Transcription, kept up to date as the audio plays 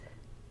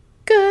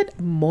Good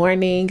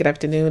morning, good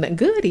afternoon,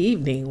 good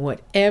evening,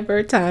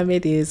 whatever time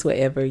it is,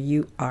 wherever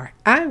you are.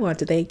 I want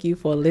to thank you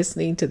for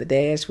listening to The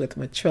Dash with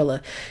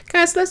Matrilla.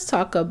 Guys, let's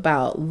talk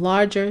about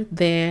larger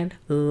than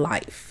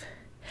life.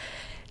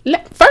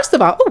 First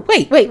of all,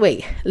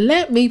 wait.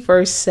 Let me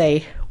first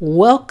say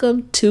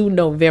welcome to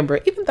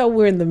November. Even though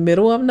we're in the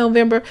middle of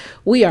November,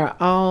 we are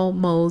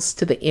almost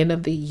to the end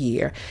of the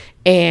year.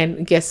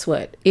 And guess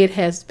what? It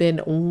has been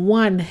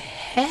one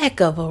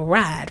heck of a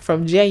ride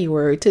from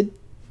January to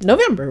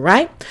November,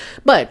 right?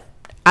 But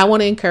I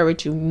want to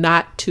encourage you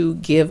not to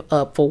give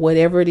up for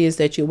whatever it is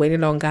that you're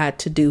waiting on God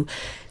to do.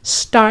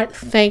 Start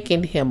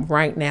thanking him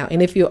right now.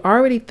 And if you're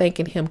already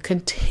thanking him,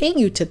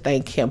 continue to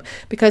thank him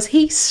because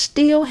he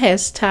still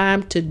has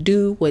time to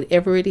do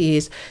whatever it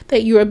is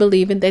that you are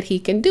believing that he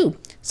can do.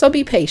 So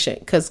be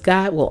patient because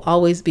God will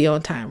always be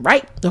on time,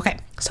 right? Okay,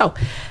 so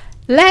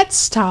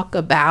let's talk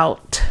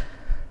about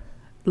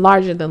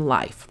larger than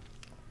life.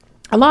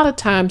 A lot of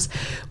times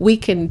we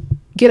can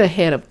get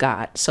ahead of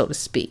God, so to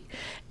speak.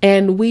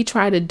 And we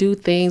try to do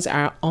things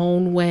our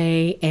own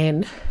way,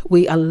 and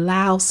we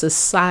allow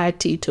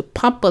society to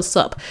pump us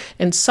up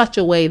in such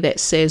a way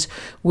that says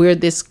we're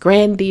this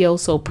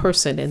grandiose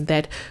person and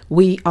that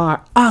we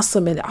are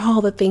awesome in all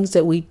the things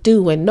that we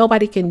do and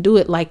nobody can do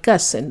it like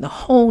us and the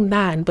whole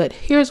nine. But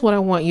here's what I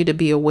want you to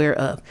be aware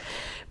of.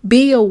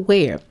 Be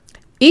aware.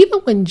 Even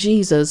when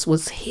Jesus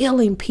was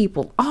healing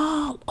people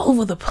all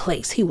over the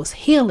place, he was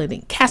healing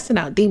and casting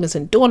out demons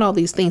and doing all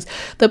these things.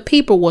 The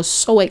people were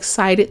so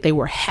excited. They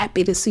were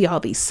happy to see all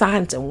these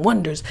signs and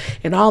wonders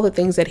and all the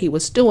things that he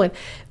was doing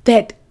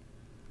that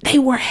they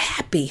were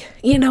happy,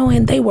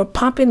 and they were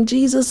pumping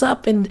Jesus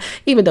up. And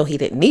even though he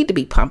didn't need to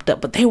be pumped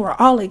up, but they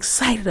were all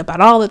excited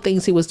about all the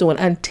things he was doing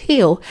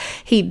until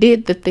he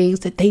did the things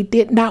that they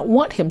did not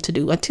want him to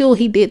do, until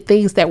he did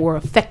things that were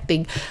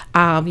affecting,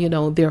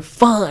 their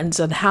funds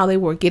and how they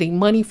were getting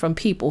money from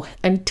people,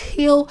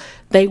 until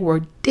they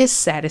were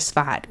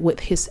dissatisfied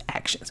with his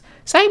actions.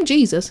 Same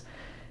Jesus,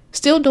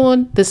 still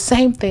doing the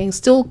same thing,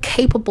 still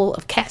capable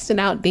of casting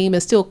out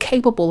demons, still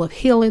capable of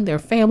healing their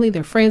family,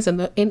 their friends,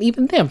 and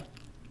even them.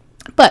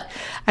 But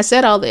I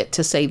said all that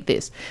to say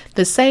this: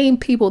 the same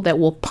people that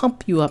will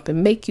pump you up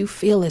and make you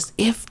feel as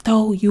if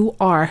though you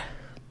are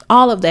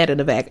all of that in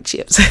a bag of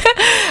chips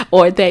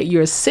or that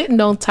you're sitting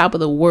on top of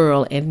the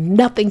world and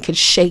nothing can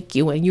shake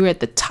you and you're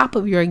at the top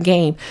of your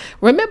game.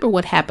 Remember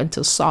what happened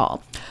to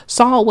Saul.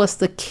 Saul was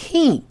the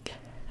king.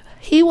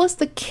 He was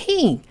the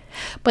king.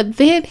 But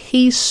then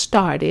he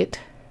started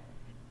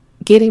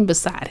getting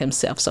beside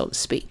himself, so to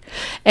speak.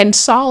 And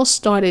Saul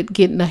started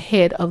getting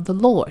ahead of the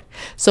Lord.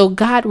 So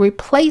God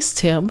replaced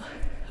him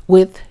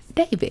with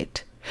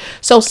David.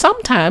 So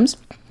sometimes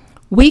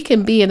we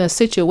can be in a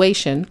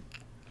situation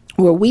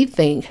where we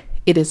think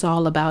it is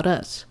all about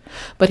us.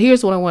 But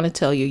here's what I want to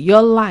tell you.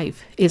 Your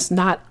life is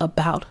not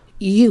about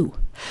you.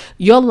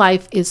 Your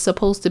life is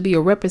supposed to be a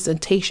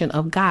representation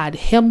of God,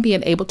 him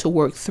being able to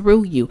work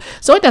through you.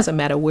 So it doesn't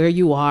matter where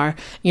you are,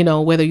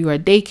 whether you're a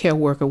daycare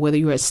worker, whether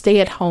you're a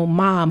stay-at-home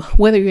mom,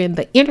 whether you're in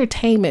the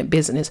entertainment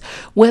business,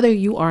 whether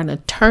you are an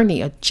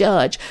attorney, a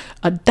judge,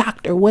 a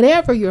doctor,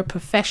 whatever your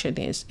profession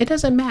is, it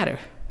doesn't matter.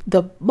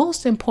 The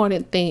most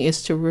important thing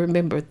is to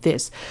remember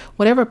this: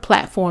 whatever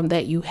platform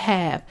that you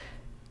have,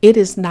 it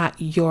is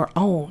not your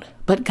own,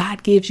 but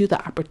God gives you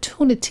the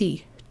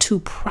opportunity to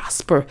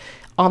prosper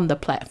on the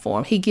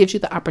platform. He gives you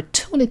the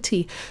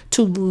opportunity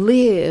to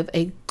live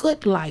a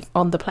good life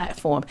on the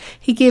platform.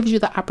 He gives you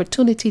the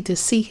opportunity to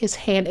see his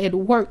hand at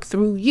work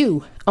through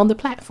you on the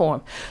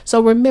platform.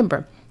 So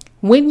remember,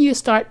 when you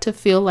start to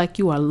feel like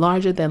you are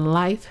larger than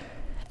life,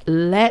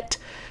 let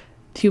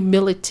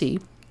humility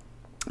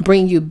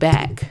bring you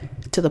back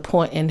to the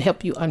point and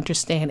help you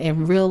understand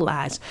and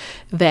realize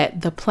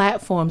that the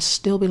platform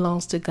still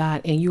belongs to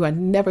God and you are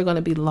never going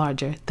to be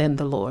larger than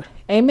the Lord.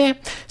 Amen.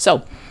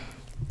 So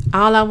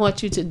all I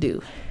want you to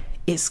do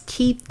is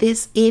keep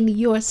this in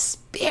your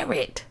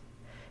spirit.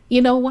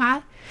 You know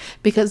why?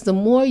 Because the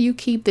more you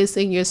keep this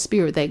in your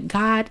spirit, that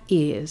God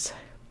is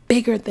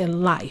bigger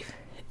than life,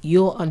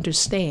 you'll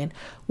understand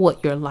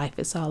what your life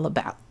is all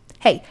about.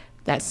 Hey,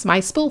 that's my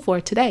spiel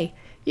for today.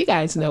 You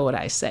guys know what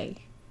I say.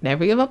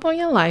 Never give up on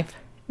your life.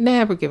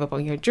 Never give up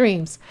on your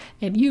dreams.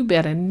 And you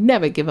better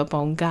never give up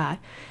on God.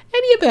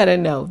 And you better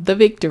know the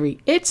victory,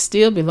 it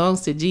still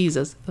belongs to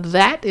Jesus.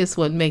 That is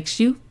what makes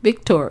you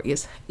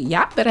victorious.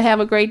 Y'all better have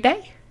a great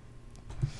day.